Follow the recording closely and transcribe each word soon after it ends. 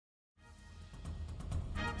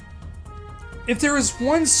If there was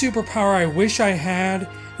one superpower I wish I had,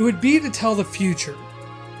 it would be to tell the future.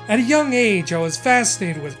 At a young age, I was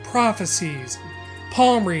fascinated with prophecies,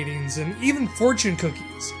 palm readings, and even fortune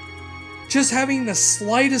cookies. Just having the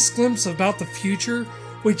slightest glimpse about the future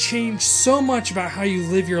would change so much about how you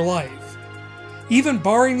live your life. Even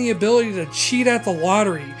barring the ability to cheat at the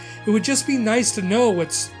lottery, it would just be nice to know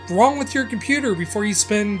what's wrong with your computer before you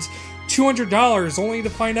spend $200 only to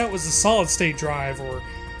find out it was a solid-state drive, or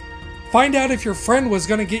find out if your friend was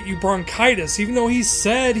going to get you bronchitis even though he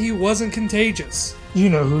said he wasn't contagious. You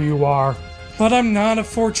know who you are. But I'm not a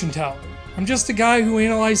fortune teller. I'm just a guy who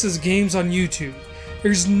analyzes games on YouTube.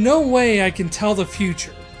 There's no way I can tell the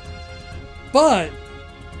future. But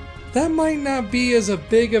that might not be as a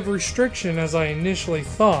big of a restriction as I initially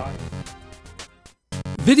thought.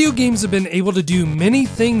 Video games have been able to do many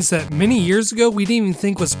things that many years ago we didn't even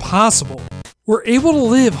think was possible. We're able to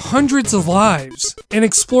live hundreds of lives and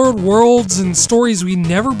explore worlds and stories we'd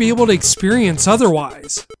never be able to experience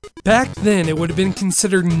otherwise. Back then, it would have been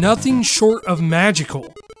considered nothing short of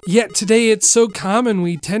magical. Yet today, it's so common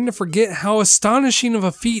we tend to forget how astonishing of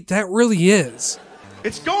a feat that really is.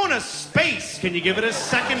 It's going to space. Can you give it a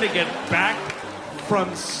second to get back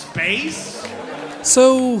from space?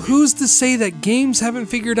 So, who's to say that games haven't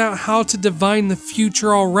figured out how to divine the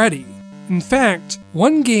future already? In fact,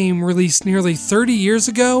 one game released nearly 30 years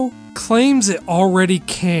ago claims it already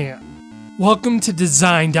can. Welcome to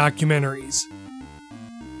Design Documentaries.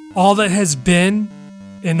 All that has been,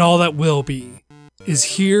 and all that will be, is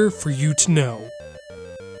here for you to know.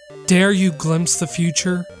 Dare you glimpse the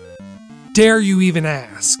future? Dare you even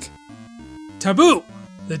ask? Taboo!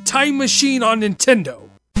 The Time Machine on Nintendo.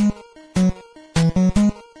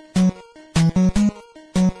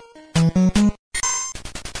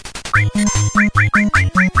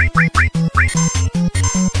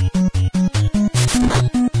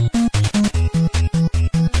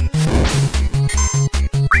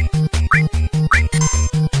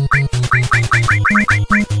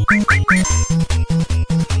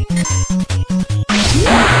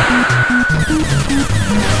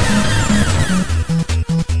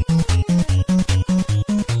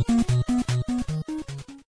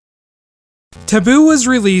 Taboo was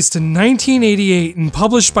released in 1988 and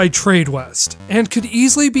published by TradeWest, and could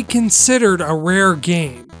easily be considered a Rare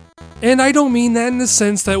game. And I don't mean that in the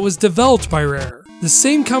sense that it was developed by Rare, the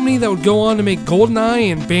same company that would go on to make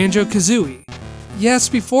GoldenEye and Banjo-Kazooie. Yes,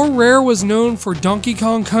 before Rare was known for Donkey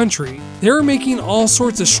Kong Country, they were making all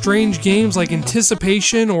sorts of strange games like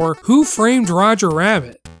Anticipation or Who Framed Roger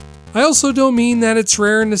Rabbit. I also don't mean that it's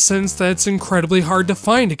rare in the sense that it's incredibly hard to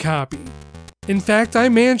find a copy. In fact, I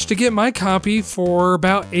managed to get my copy for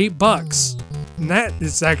about $8, and that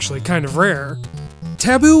is actually kind of rare.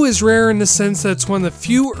 Taboo is rare in the sense that it's one of the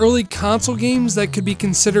few early console games that could be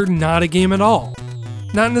considered not a game at all.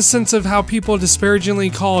 Not in the sense of how people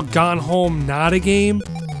disparagingly call Gone Home not a game.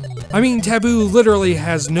 I mean, Taboo literally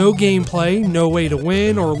has no gameplay, no way to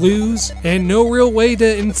win or lose, and no real way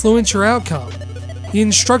to influence your outcome. The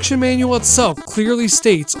instruction manual itself clearly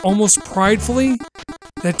states, almost pridefully,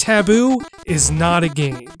 that Taboo is not a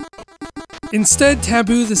game. Instead,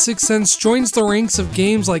 Taboo the Sixth Sense joins the ranks of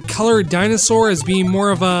games like Color a Dinosaur as being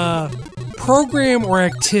more of a program or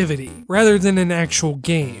activity, rather than an actual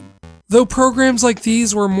game. Though programs like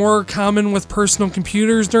these were more common with personal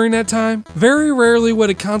computers during that time, very rarely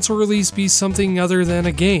would a console release be something other than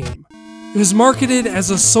a game. It was marketed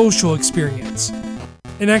as a social experience,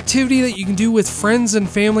 an activity that you can do with friends and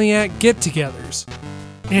family at get-togethers.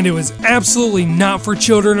 And it was absolutely not for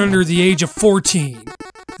children under the age of 14.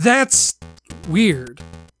 That's weird.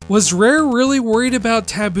 Was Rare really worried about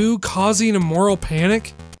Taboo causing a moral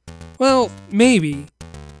panic? Well, maybe.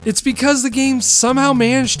 It's because the game somehow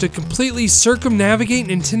managed to completely circumnavigate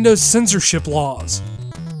Nintendo's censorship laws.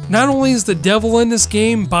 Not only is the devil in this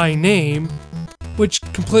game by name, which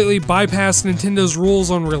completely bypassed Nintendo's rules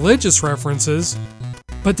on religious references,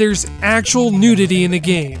 but there's actual nudity in the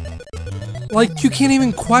game. Like, you can't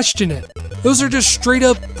even question it. Those are just straight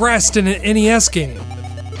up breasts in an NES game.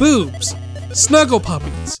 Boobs, snuggle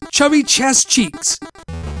puppies, chubby chest cheeks,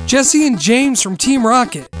 Jesse and James from Team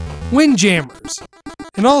Rocket, Windjammers.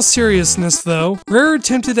 In all seriousness though, Rare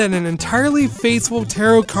attempted at an entirely faithful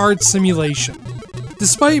tarot card simulation.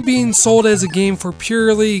 Despite being sold as a game for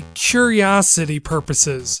purely curiosity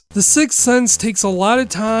purposes, The Sixth Sense takes a lot of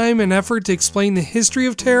time and effort to explain the history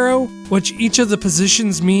of tarot, what each of the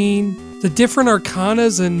positions mean, the different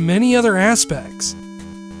arcanas, and many other aspects.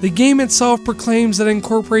 The game itself proclaims that it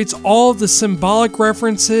incorporates all of the symbolic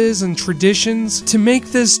references and traditions to make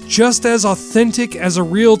this just as authentic as a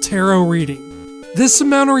real tarot reading. This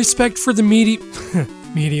amount of respect for the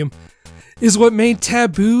medium is what made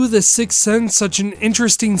Taboo the Sixth Sense such an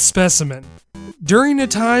interesting specimen. During a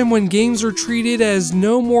time when games were treated as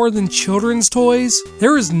no more than children's toys,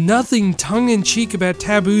 there was nothing tongue-in-cheek about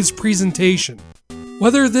Taboo's presentation.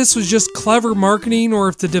 Whether this was just clever marketing or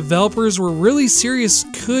if the developers were really serious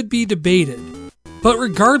could be debated. But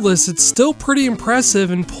regardless, it's still pretty impressive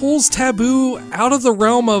and pulls Taboo out of the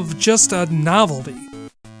realm of just a novelty.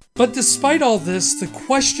 But despite all this, the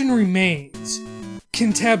question remains,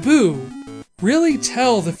 can Taboo really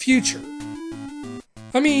tell the future?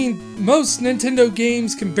 I mean, most Nintendo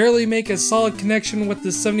games can barely make a solid connection with the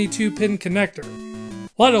 72-pin connector,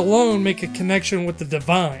 let alone make a connection with the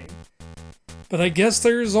divine. But I guess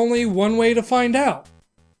there's only one way to find out.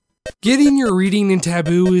 Getting your reading in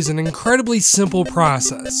Taboo is an incredibly simple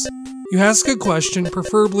process. You ask a question,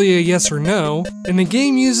 preferably a yes or no, and the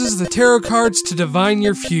game uses the tarot cards to divine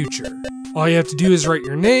your future. All you have to do is write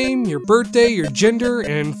your name, your birthday, your gender,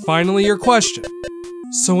 and finally your question.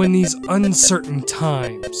 So in these uncertain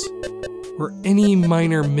times, where any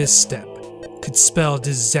minor misstep could spell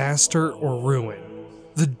disaster or ruin,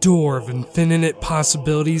 the door of infinite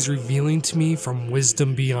possibilities revealing to me from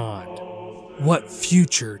wisdom beyond. What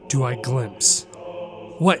future do I glimpse?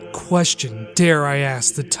 What question dare I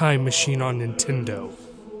ask the time machine on Nintendo?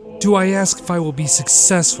 Do I ask if I will be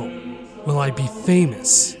successful? Will I be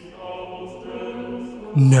famous?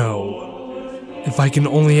 No. If I can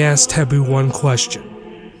only ask Taboo one question,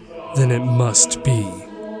 then it must be.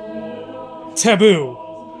 Taboo,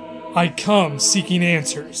 I come seeking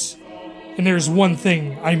answers, and there's one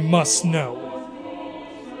thing I must know.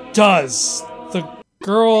 Does the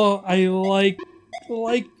girl I like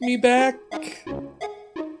me back?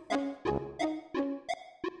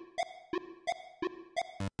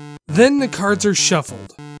 Then the cards are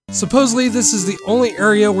shuffled. Supposedly this is the only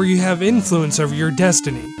area where you have influence over your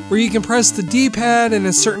destiny, where you can press the D-pad in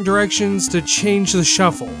a certain directions to change the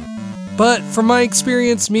shuffle. But from my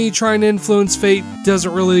experience, me trying to influence fate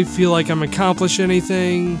doesn't really feel like I'm accomplishing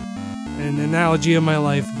anything. An analogy of my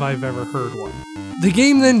life if I've ever heard one. The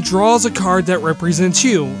game then draws a card that represents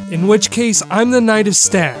you, in which case I'm the Knight of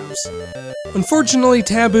Staves. Unfortunately,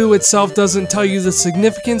 Taboo itself doesn't tell you the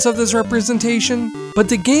significance of this representation, but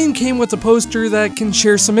the game came with a poster that can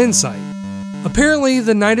share some insight. Apparently,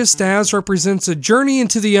 the Knight of Staves represents a journey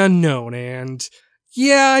into the unknown, and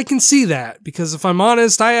yeah, I can see that, because if I'm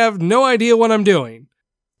honest, I have no idea what I'm doing.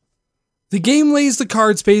 The game lays the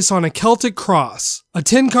cards based on a Celtic cross, a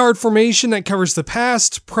 10-card formation that covers the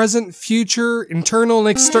past, present, future, internal, and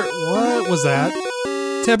external. What was that?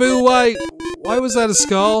 Taboo, why was that a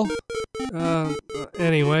skull?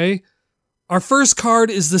 Anyway. Our first card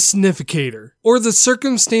is the significator, or the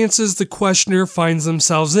circumstances the questioner finds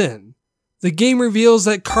themselves in. The game reveals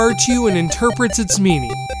that card to you and interprets its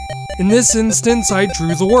meaning. In this instance, I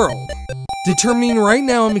drew the world, determining right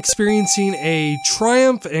now I'm experiencing a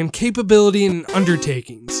triumph and capability in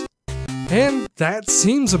undertakings. And that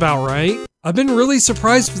seems about right. I've been really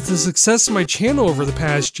surprised with the success of my channel over the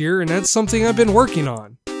past year, and that's something I've been working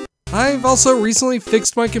on. I've also recently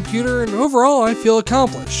fixed my computer, and overall I feel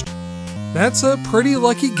accomplished. That's a pretty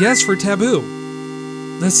lucky guess for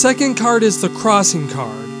Taboo. The second card is the crossing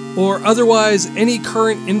card, or otherwise any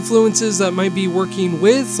current influences that might be working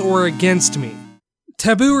with or against me.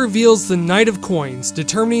 Taboo reveals the Knight of Coins,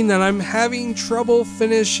 determining that I'm having trouble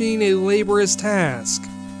finishing a laborious task.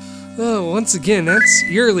 Oh, once again, that's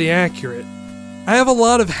eerily accurate. I have a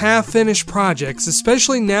lot of half-finished projects,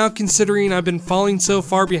 especially now considering I've been falling so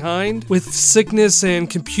far behind with sickness and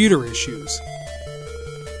computer issues.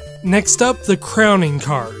 Next up, the crowning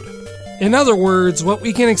card. In other words, what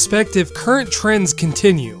we can expect if current trends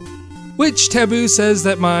continue. Which Taboo says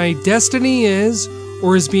that my destiny is,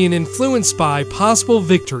 or is being influenced by, possible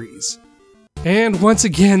victories. And once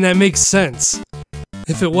again, that makes sense.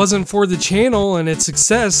 If it wasn't for the channel and its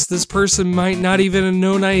success, this person might not even have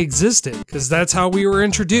known I existed, because that's how we were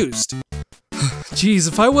introduced. Geez,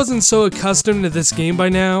 if I wasn't so accustomed to this game by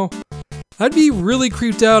now, I'd be really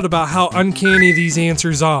creeped out about how uncanny these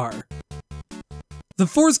answers are. The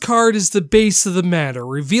fourth card is the base of the matter,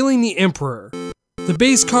 revealing the Emperor. The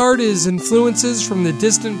base card is influences from the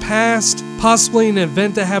distant past, possibly an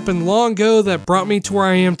event that happened long ago that brought me to where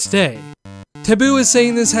I am today. Taboo is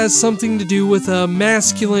saying this has something to do with a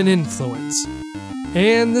masculine influence.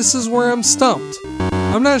 And this is where I'm stumped.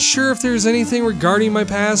 I'm not sure if there's anything regarding my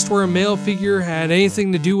past where a male figure had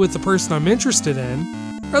anything to do with the person I'm interested in.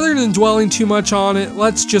 Rather than dwelling too much on it,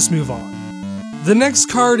 let's just move on. The next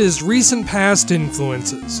card is recent past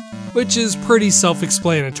influences, which is pretty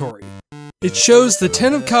self-explanatory. It shows the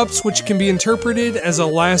Ten of Cups, which can be interpreted as a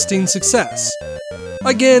lasting success.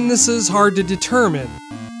 Again, this is hard to determine.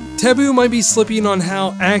 Taboo might be slipping on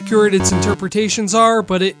how accurate its interpretations are,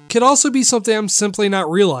 but it could also be something I'm simply not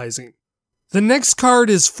realizing. The next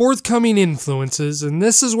card is Forthcoming Influences, and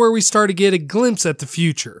this is where we start to get a glimpse at the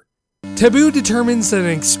future. Taboo determines that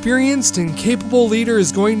an experienced and capable leader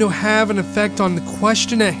is going to have an effect on the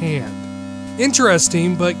question at hand.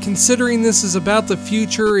 Interesting, but considering this is about the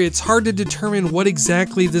future, it's hard to determine what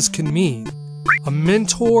exactly this could mean. A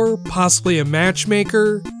mentor, possibly a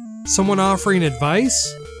matchmaker, someone offering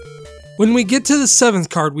advice? When we get to the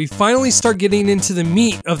 7th card, we finally start getting into the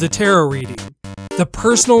meat of the tarot reading, the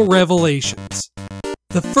personal revelations.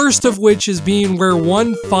 The first of which is being where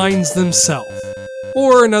one finds themselves.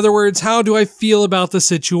 Or in other words, how do I feel about the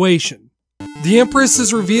situation? The Empress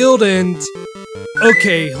is revealed and...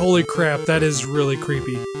 okay, holy crap, that is really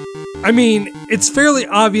creepy. I mean, it's fairly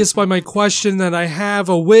obvious by my question that I have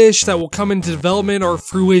a wish that will come into development or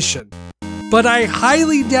fruition. But I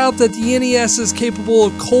highly doubt that the NES is capable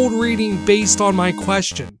of cold reading based on my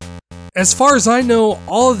question. As far as I know,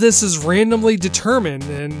 all of this is randomly determined,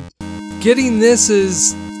 and getting this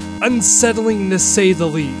is unsettling to say the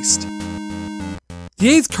least.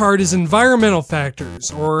 The 8th card is Environmental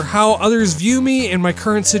Factors, or how others view me and my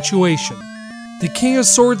current situation. The King of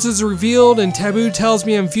Swords is revealed, and Taboo tells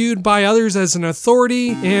me I'm viewed by others as an authority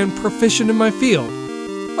and proficient in my field.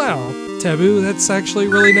 Wow, Taboo, that's actually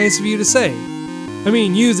really nice of you to say. I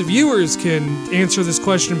mean, you, the viewers, can answer this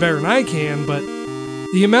question better than I can, but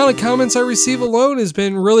the amount of comments I receive alone has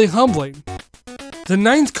been really humbling. The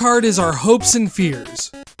 9th card is Our Hopes and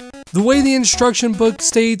Fears. The way the instruction book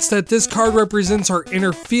states that this card represents our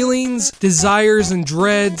inner feelings, desires, and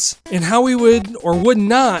dreads, and how we would or would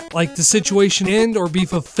not like the situation end or be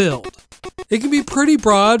fulfilled. It can be pretty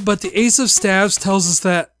broad, but the Ace of Staves tells us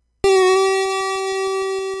that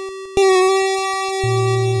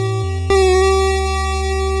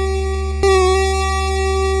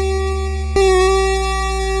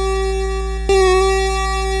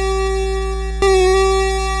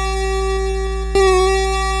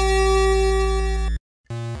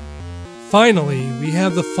finally, we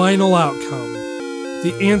have the final outcome,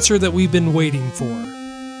 the answer that we've been waiting for.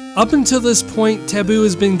 Up until this point, Taboo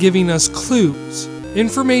has been giving us clues,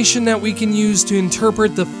 information that we can use to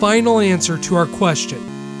interpret the final answer to our question.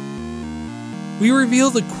 We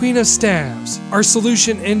reveal the Queen of Staves, our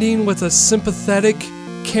solution ending with a sympathetic,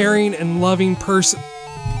 caring, and loving person.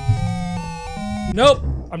 Nope,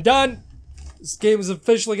 I'm done. This game has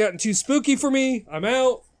officially gotten too spooky for me. I'm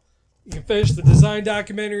out. You can finish the design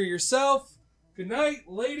documentary yourself. Good night,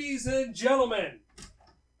 ladies and gentlemen.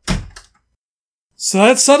 So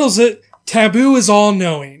that settles it. Taboo is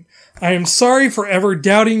all-knowing. I am sorry for ever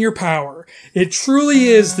doubting your power. It truly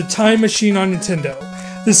is the time machine on Nintendo.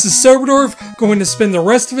 This is SoberDwarf going to spend the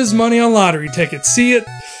rest of his money on lottery tickets. See it?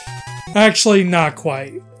 Actually, not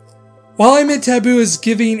quite. While I admit Taboo is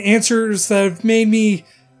giving answers that have made me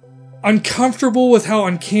uncomfortable with how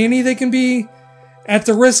uncanny they can be, at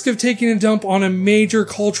the risk of taking a dump on a major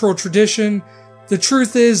cultural tradition, the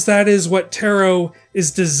truth is that is what tarot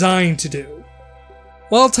is designed to do.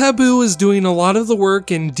 While Taboo is doing a lot of the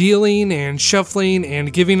work in dealing and shuffling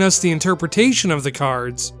and giving us the interpretation of the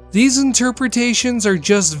cards, these interpretations are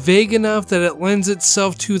just vague enough that it lends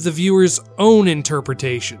itself to the viewer's own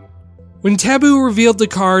interpretation. When Taboo revealed the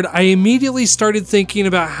card, I immediately started thinking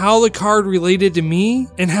about how the card related to me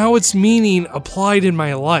and how its meaning applied in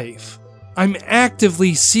my life. I'm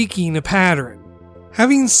actively seeking a pattern.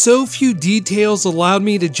 Having so few details allowed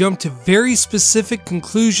me to jump to very specific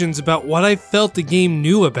conclusions about what I felt the game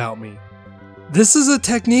knew about me. This is a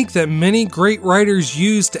technique that many great writers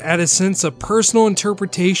use to add a sense of personal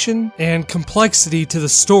interpretation and complexity to the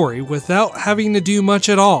story without having to do much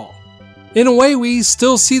at all. In a way, we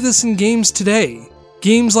still see this in games today.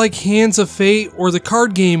 Games like Hands of Fate or the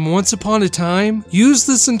card game Once Upon a Time use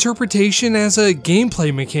this interpretation as a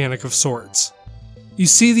gameplay mechanic of sorts. You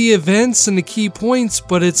see the events and the key points,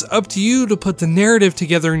 but it's up to you to put the narrative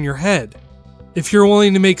together in your head. If you're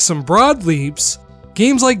willing to make some broad leaps,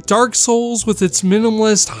 games like Dark Souls with its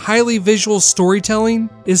minimalist, highly visual storytelling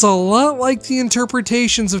is a lot like the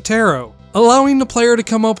interpretations of tarot, allowing the player to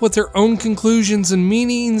come up with their own conclusions and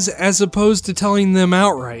meanings as opposed to telling them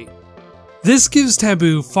outright. This gives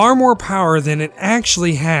Taboo far more power than it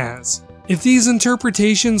actually has. If these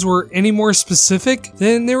interpretations were any more specific,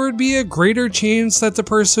 then there would be a greater chance that the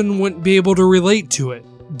person wouldn't be able to relate to it.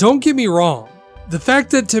 Don't get me wrong. The fact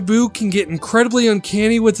that Taboo can get incredibly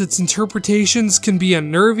uncanny with its interpretations can be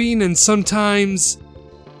unnerving and sometimes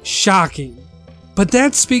shocking. But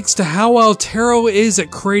that speaks to how well tarot is at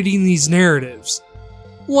creating these narratives.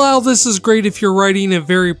 While this is great if you're writing a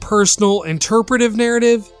very personal, interpretive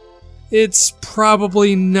narrative, it's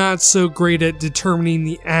probably not so great at determining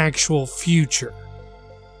the actual future.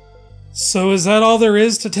 So is that all there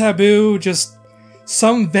is to Taboo? Just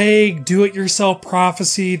some vague do-it-yourself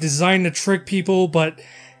prophecy designed to trick people but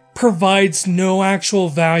provides no actual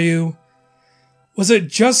value? Was it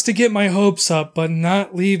just to get my hopes up but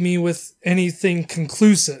not leave me with anything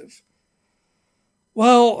conclusive?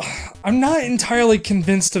 Well, I'm not entirely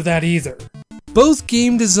convinced of that either. Both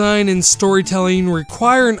game design and storytelling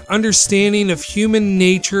require an understanding of human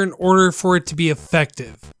nature in order for it to be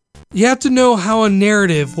effective. You have to know how a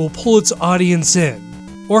narrative will pull its audience in,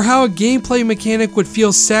 or how a gameplay mechanic would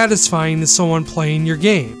feel satisfying to someone playing your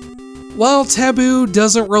game. While Taboo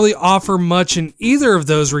doesn't really offer much in either of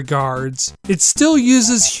those regards, it still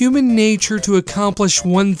uses human nature to accomplish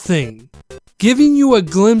one thing: giving you a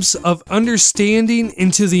glimpse of understanding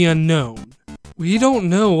into the unknown. We don't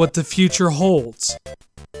know what the future holds.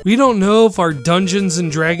 We don't know if our Dungeons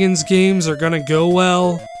and Dragons games are gonna go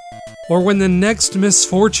well, or when the next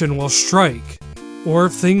misfortune will strike, or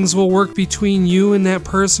if things will work between you and that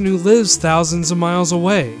person who lives thousands of miles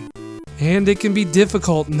away. And it can be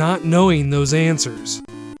difficult not knowing those answers.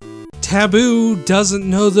 Taboo doesn't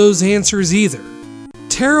know those answers either.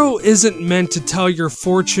 Tarot isn't meant to tell your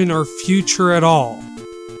fortune or future at all.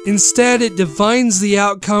 Instead, it divines the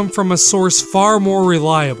outcome from a source far more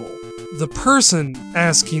reliable: the person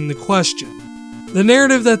asking the question. The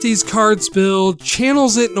narrative that these cards build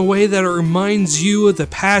channels it in a way that it reminds you of the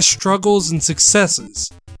past struggles and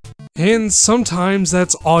successes. And sometimes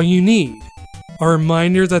that's all you need. A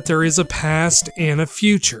reminder that there is a past and a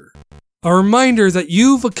future. A reminder that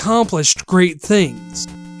you've accomplished great things,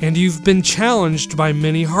 and you've been challenged by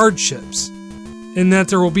many hardships, and that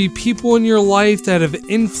there will be people in your life that have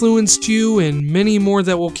influenced you and many more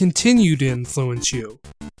that will continue to influence you.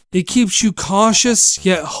 It keeps you cautious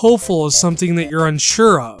yet hopeful of something that you're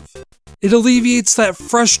unsure of. It alleviates that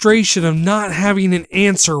frustration of not having an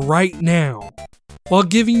answer right now, while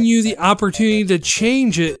giving you the opportunity to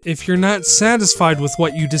change it if you're not satisfied with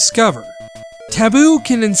what you discover. Taboo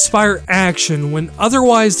can inspire action when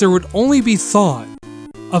otherwise there would only be thought,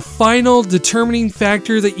 a final determining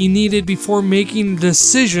factor that you needed before making a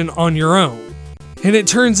decision on your own. And it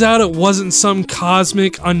turns out it wasn't some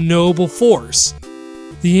cosmic, unknowable force.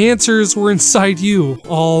 The answers were inside you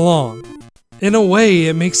all along. In a way,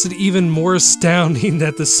 it makes it even more astounding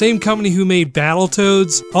that the same company who made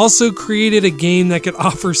Battletoads also created a game that could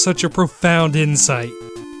offer such a profound insight.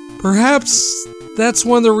 Perhaps that's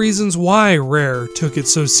one of the reasons why Rare took it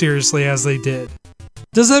so seriously as they did.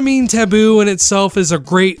 Does that mean Taboo in itself is a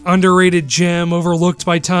great underrated gem overlooked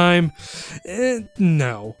by time?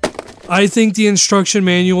 No. I think the instruction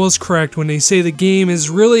manual is correct when they say the game is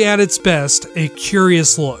really at its best a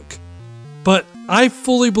curious look. But I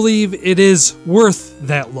fully believe it is worth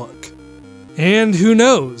that look. And who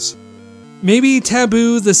knows? Maybe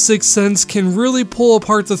Taboo the Sixth Sense can really pull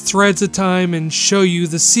apart the threads of time and show you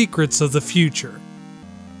the secrets of the future.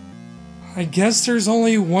 I guess there's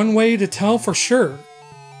only one way to tell for sure.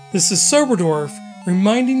 This is SoberDwarf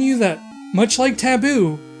reminding you that, much like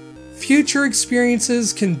Taboo, future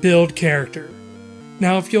experiences can build character.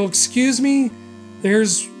 Now, if you'll excuse me,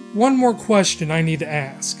 there's one more question I need to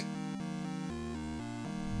ask.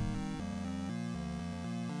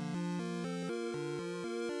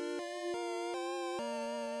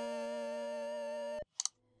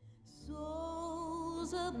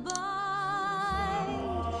 Souls abide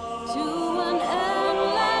to an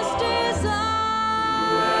endless desire.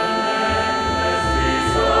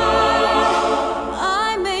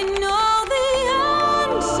 I may know the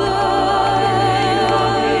answer.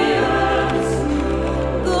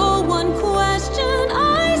 The one question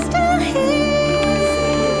I still hear.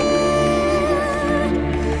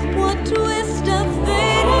 What twist of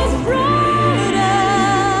fate has brought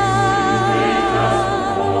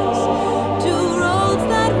us to roads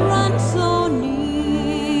that run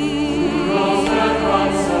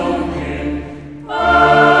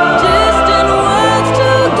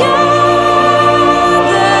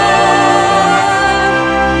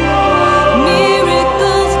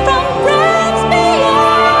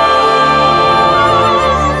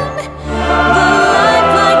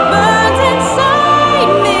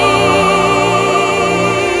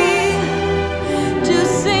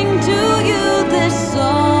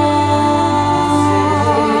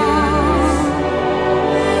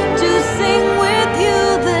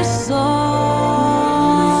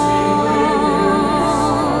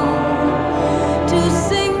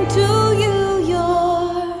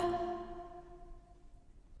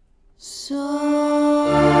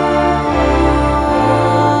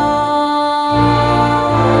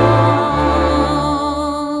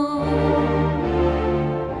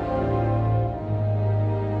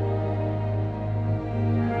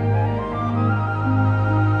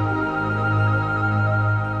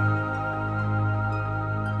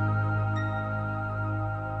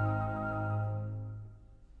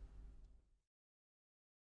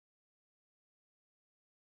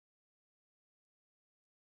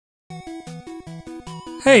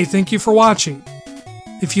Hey, thank you for watching.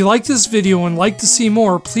 If you like this video and like to see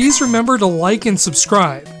more, please remember to like and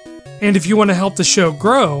subscribe. And if you want to help the show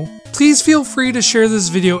grow, please feel free to share this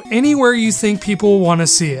video anywhere you think people will want to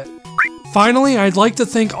see it. Finally, I'd like to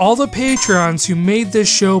thank all the Patreons who made this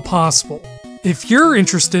show possible. If you're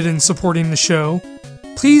interested in supporting the show,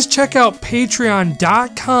 please check out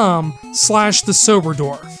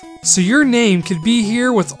patreon.com/thesoberdwarf so your name could be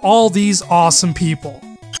here with all these awesome people.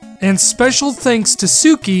 And special thanks to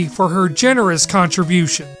Suki for her generous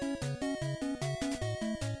contribution.